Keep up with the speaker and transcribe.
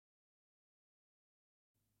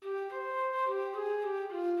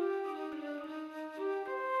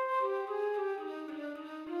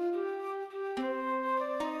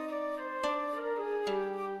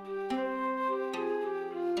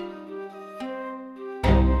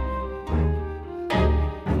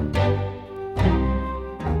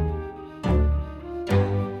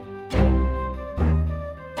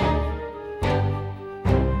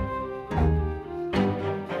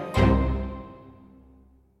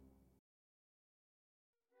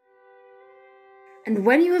And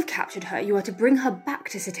when you have captured her, you are to bring her back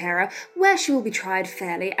to Cetera, where she will be tried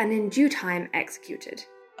fairly and in due time executed.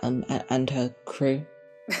 And her crew?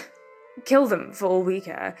 Kill them, for all we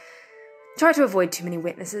care. Try to avoid too many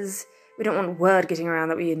witnesses. We don't want word getting around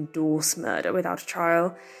that we endorse murder without a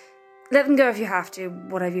trial. Let them go if you have to,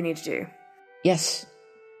 whatever you need to do. Yes,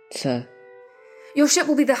 sir. Your ship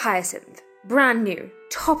will be the Hyacinth. Brand new.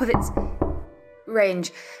 Top of its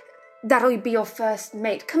range. That'll be your first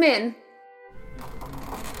mate. Come in.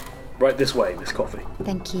 Right this way, Miss Coffey.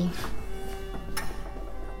 Thank you.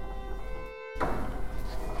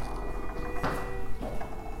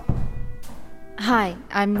 Hi,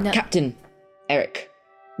 I'm Captain Eric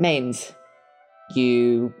Maines.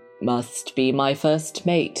 You must be my first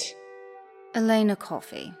mate. Elena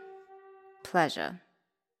Coffey. Pleasure.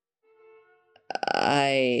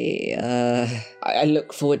 I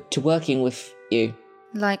look forward to working with you.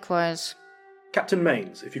 Likewise. Captain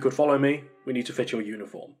Maines, if you could follow me, we need to fit your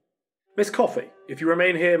uniform. Miss Coffey, if you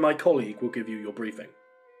remain here, my colleague will give you your briefing.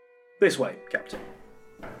 This way, Captain.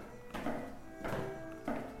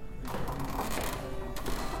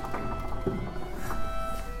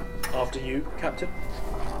 After you, Captain.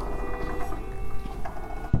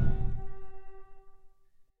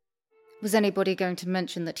 Was anybody going to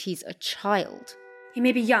mention that he's a child? He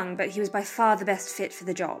may be young, but he was by far the best fit for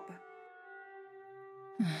the job.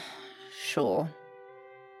 Sure.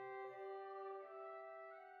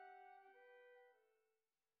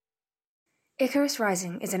 Icarus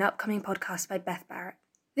Rising is an upcoming podcast by Beth Barrett.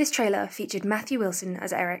 This trailer featured Matthew Wilson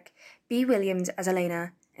as Eric, B. Williams as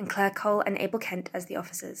Elena, and Claire Cole and Abel Kent as the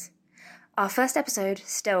officers. Our first episode,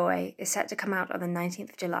 Stowaway, is set to come out on the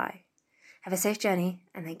 19th of July. Have a safe journey,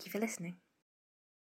 and thank you for listening.